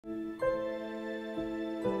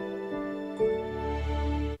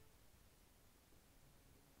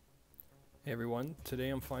Hey everyone, today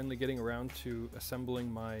I'm finally getting around to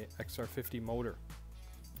assembling my XR50 motor.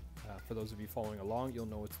 For those of you following along, you'll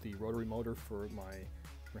know it's the rotary motor for my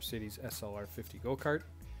Mercedes SLR50 go-kart.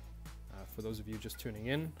 For those of you just tuning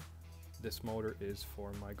in, this motor is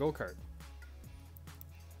for my go-kart.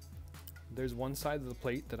 There's one side of the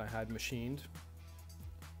plate that I had machined.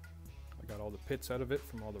 I got all the pits out of it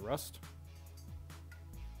from all the rust.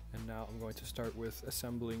 And now I'm going to start with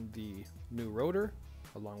assembling the new rotor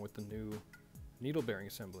along with the new needle bearing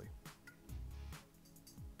assembly.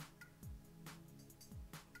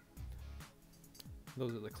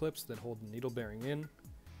 Those are the clips that hold the needle bearing in.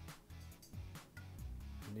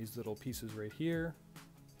 And these little pieces right here,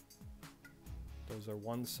 those are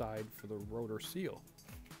one side for the rotor seal.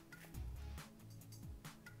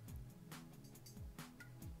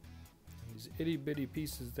 And these itty bitty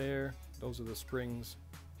pieces there, those are the springs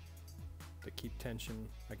that keep tension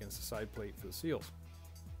against the side plate for the seals.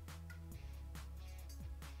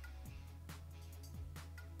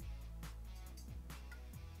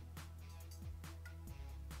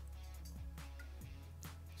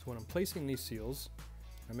 So when I'm placing these seals,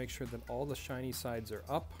 I make sure that all the shiny sides are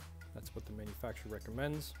up. That's what the manufacturer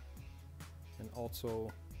recommends. And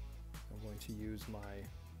also, I'm going to use my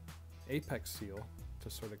apex seal to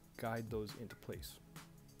sort of guide those into place.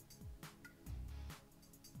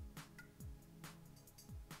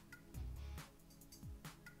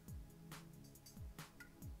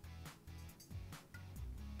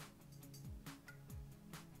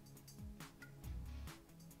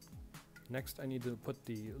 Next, I need to put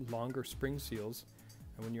the longer spring seals,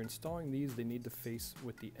 and when you're installing these, they need to face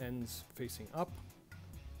with the ends facing up,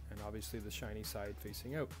 and obviously the shiny side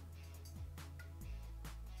facing out.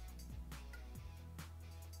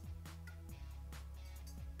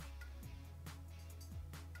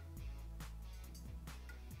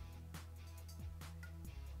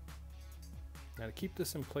 Now to keep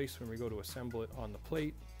this in place when we go to assemble it on the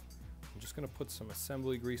plate, I'm just going to put some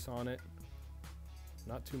assembly grease on it,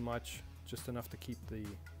 not too much, just enough to keep the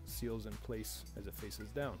seals in place as it faces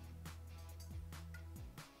down.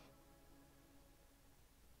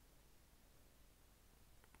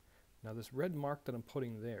 Now this red mark that I'm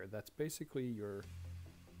putting there, that's basically your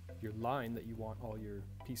line that you want all your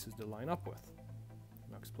pieces to line up with.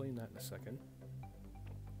 And I'll explain that in a second.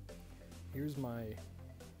 Here's my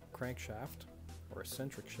crankshaft, or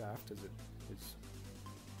eccentric shaft as it is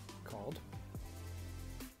called.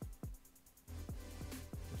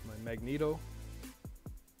 My magneto.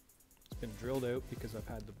 It's been drilled out because I've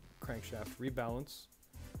had the crankshaft rebalance.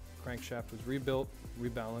 Crankshaft was rebuilt,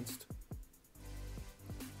 rebalanced.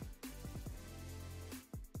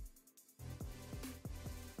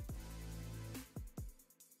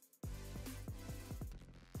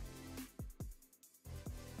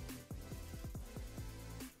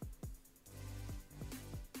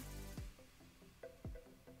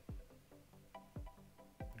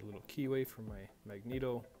 A little keyway for my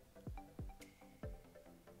magneto.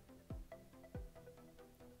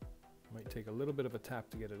 Might take a little bit of a tap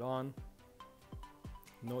to get it on.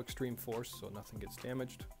 No extreme force, so nothing gets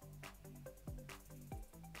damaged.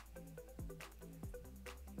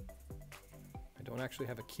 I don't actually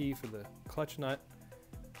have a key for the clutch nut,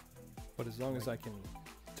 but as long as I can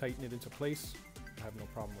tighten it into place, I have no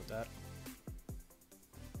problem with that.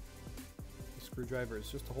 The screwdriver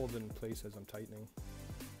is just to hold it in place as I'm tightening.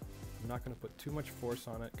 I'm not going to put too much force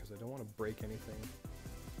on it because I don't want to break anything.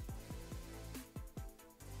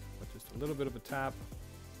 But just a little bit of a tap,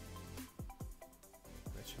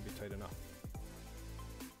 that should be tight enough.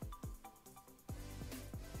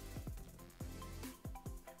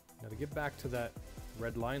 Now to get back to that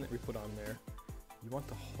red line that we put on there, you want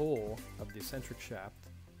the hole of the eccentric shaft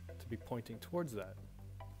to be pointing towards that.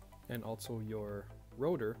 And also your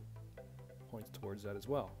rotor points towards that as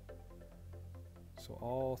well. So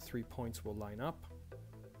all 3 points will line up,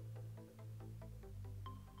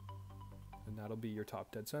 and that'll be your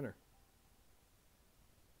top dead center.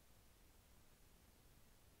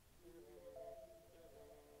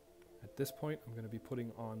 At this point, I'm going to be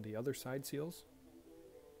putting on the other side seals,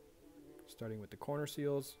 starting with the corner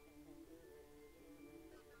seals.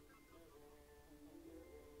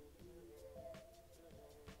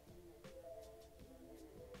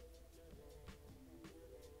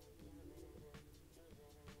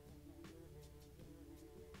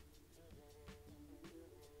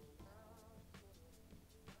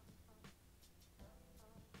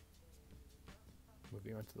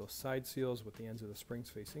 Moving on to those side seals with the ends of the springs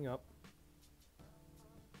facing up.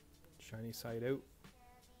 Shiny side out.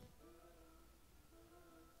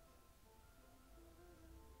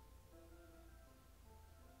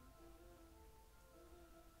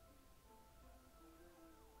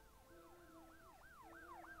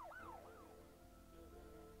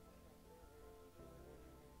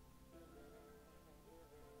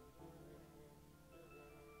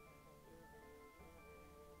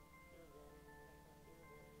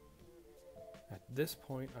 this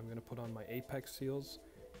point, I'm going to put on my apex seals,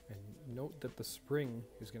 and note that the spring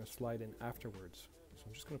is going to slide in afterwards. So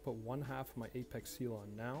I'm just going to put 1/2 of my apex seal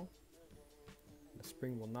on now. The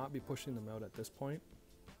spring will not be pushing them out at this point.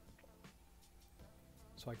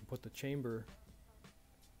 So I can put the chamber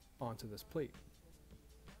onto this plate.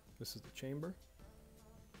 This is the chamber.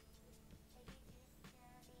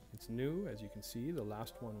 It's new, as you can see. The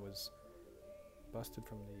last one was busted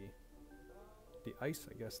from the ice,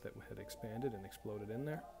 I guess, that had expanded and exploded in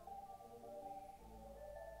there.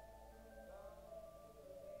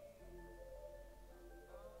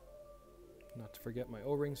 Not to forget my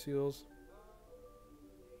O-ring seals.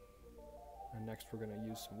 And next we're going to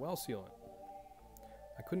use some well sealant.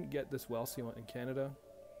 I couldn't get this well sealant in Canada,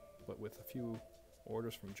 but with a few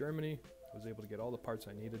orders from Germany, I was able to get all the parts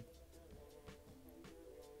I needed.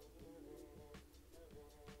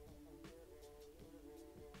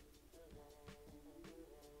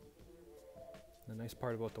 The nice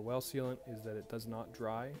part about the well sealant is that it does not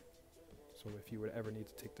dry, so if you would ever need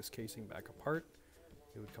to take this casing back apart,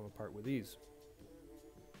 it would come apart with ease.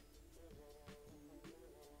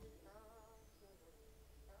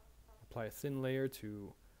 Apply a thin layer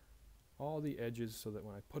to all the edges so that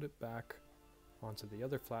when I put it back onto the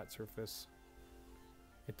other flat surface,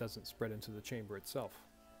 it doesn't spread into the chamber itself.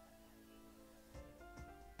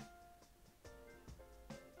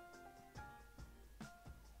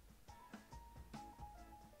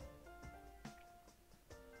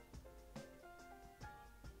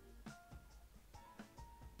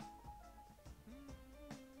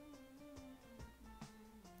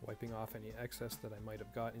 Wiping off any excess that I might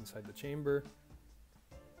have got inside the chamber.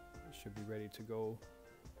 It should be ready to go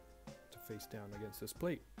to face down against this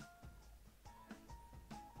plate.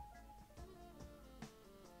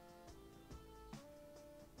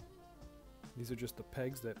 These are just the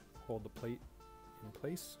pegs that hold the plate in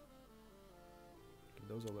place. Give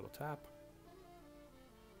those a little tap.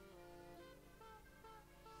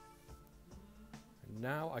 And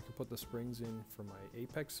now I can put the springs in for my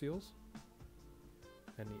apex seals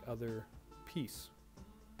and the other piece.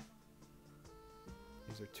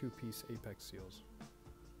 These are 2-piece apex seals.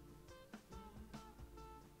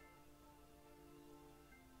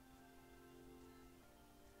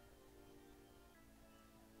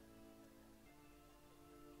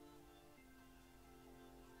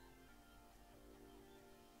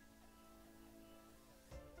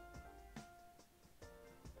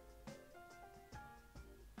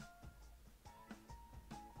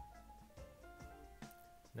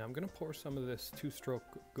 Now I'm going to pour some of this 2-stroke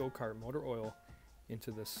go-kart motor oil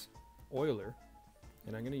into this oiler,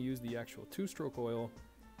 and I'm going to use the actual 2-stroke oil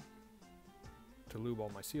to lube all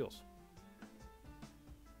my seals.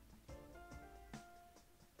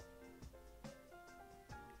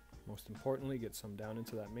 Most importantly, get some down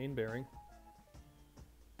into that main bearing,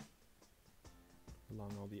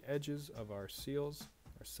 along all the edges of our seals,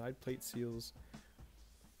 our side plate seals,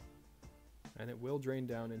 and it will drain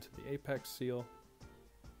down into the apex seal.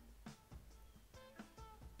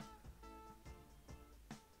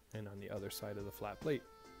 And on the other side of the flat plate.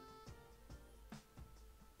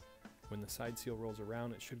 When the side seal rolls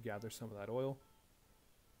around, it should gather some of that oil.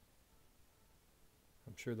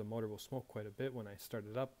 I'm sure the motor will smoke quite a bit when I start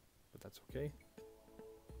it up, but that's okay.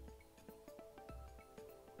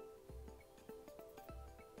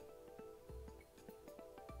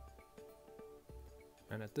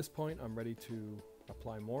 And at this point, I'm ready to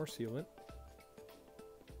apply more sealant.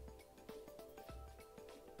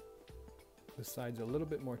 This side's a little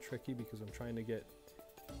bit more tricky because I'm trying to get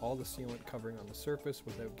all the sealant covering on the surface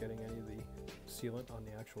without getting any of the sealant on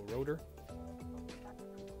the actual rotor.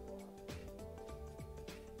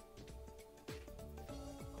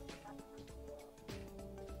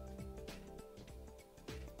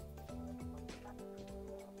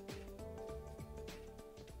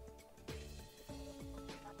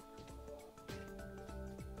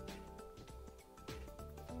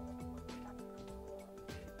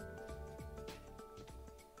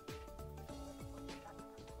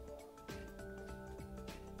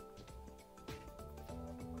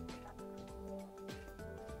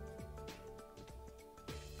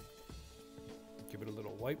 Give it a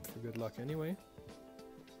little wipe for good luck anyway.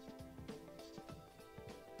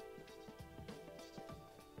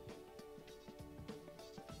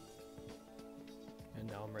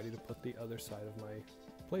 And now I'm ready to put the other side of my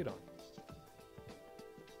plate on.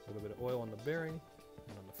 A little bit of oil on the bearing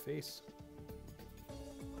and on the face.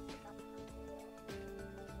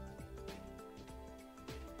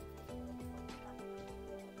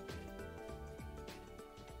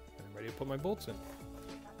 And I'm ready to put my bolts in.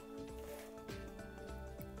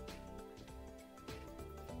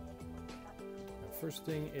 first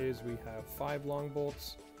thing is we have 5 long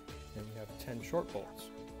bolts and we have 10 short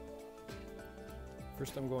bolts.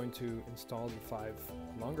 First I'm going to install the 5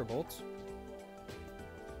 longer bolts.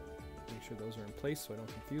 Make sure those are in place so I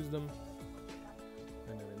don't confuse them.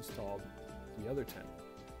 And then install the other 10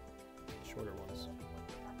 shorter ones.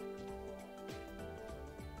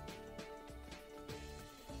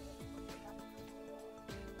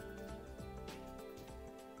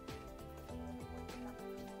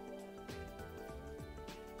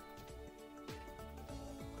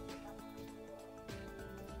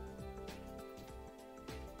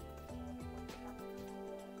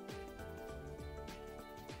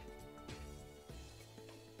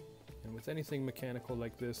 With anything mechanical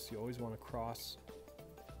like this, you always want to cross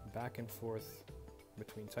back and forth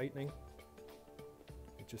between tightening.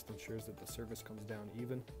 It just ensures that the surface comes down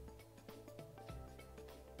even.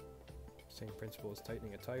 Same principle as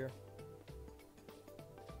tightening a tire.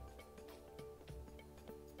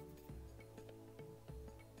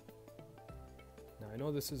 Now I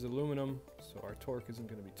know this is aluminum, so our torque isn't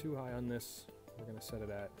going to be too high on this. We're going to set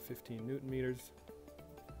it at 15 Newton meters.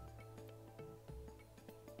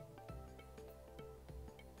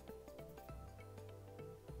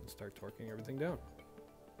 Start torquing everything down.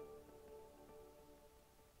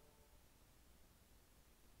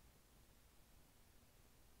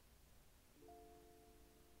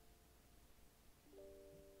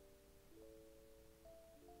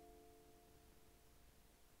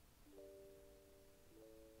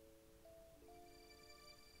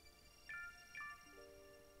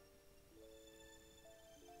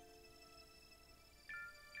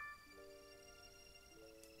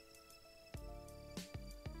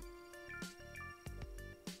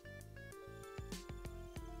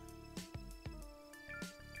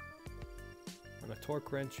 On a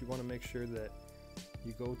torque wrench, you want to make sure that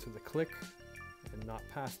you go to the click and not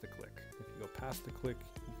past the click. If you go past the click,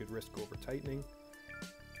 you could risk over tightening.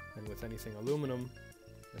 And with anything aluminum,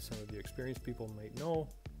 as some of you experienced people might know,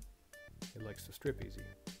 it likes to strip easy.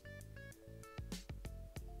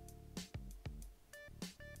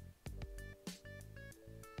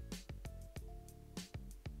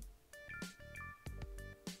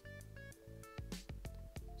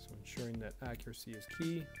 So ensuring that accuracy is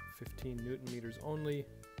key. 15 Newton meters only.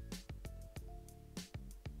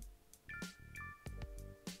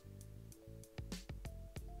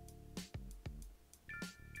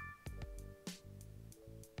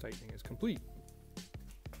 Tightening is complete.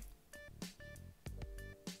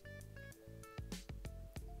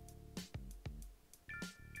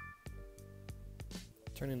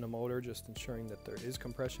 Turning the motor, just ensuring that there is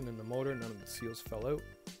compression in the motor, none of the seals fell out.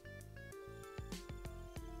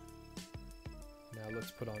 Now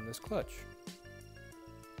let's put on this clutch.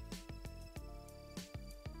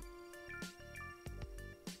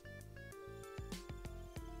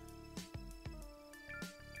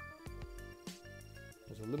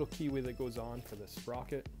 There's a little keyway that goes on for the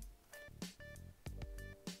sprocket.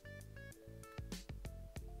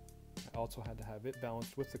 I also had to have it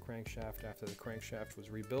balanced with the crankshaft after the crankshaft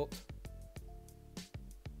was rebuilt.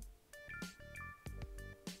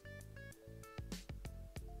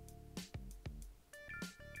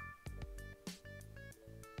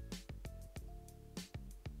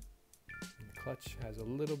 Clutch has a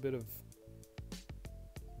little bit of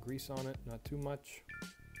grease on it, not too much.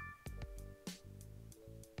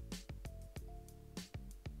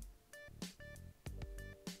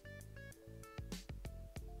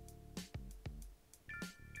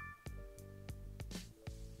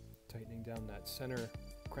 Tightening down that center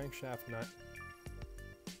crankshaft nut.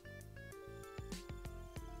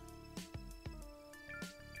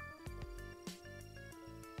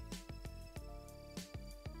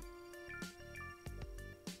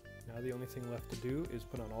 Now the only thing left to do is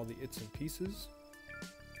put on all the its and pieces.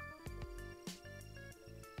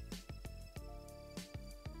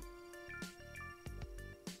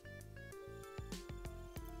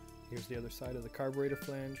 Here's the other side of the carburetor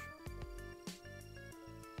flange.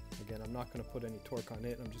 Again, I'm not going to put any torque on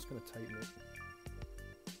it, I'm just going to tighten it.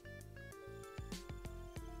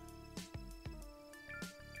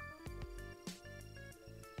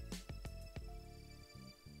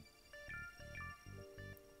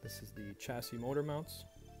 This is the chassis motor mounts.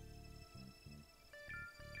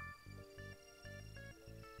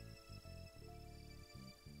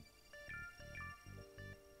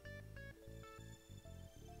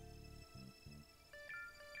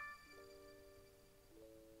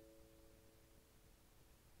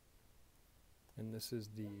 And this is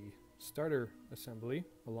the starter assembly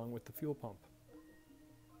along with the fuel pump.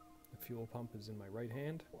 The fuel pump is in my right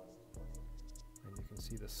hand, and you can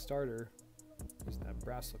see the starter is that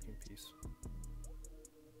brass looking piece.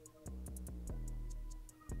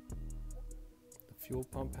 fuel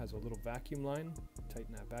pump has a little vacuum line.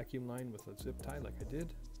 Tighten that vacuum line with a zip tie like I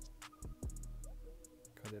did.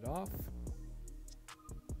 Cut it off.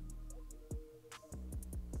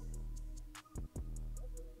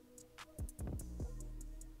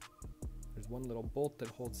 There's one little bolt that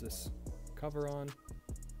holds this cover on.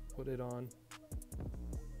 Put it on.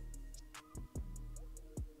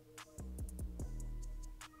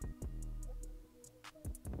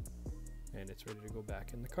 And it's ready to go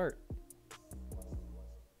back in the cart.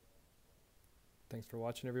 Thanks for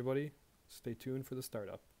watching, everybody. Stay tuned for the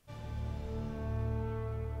startup.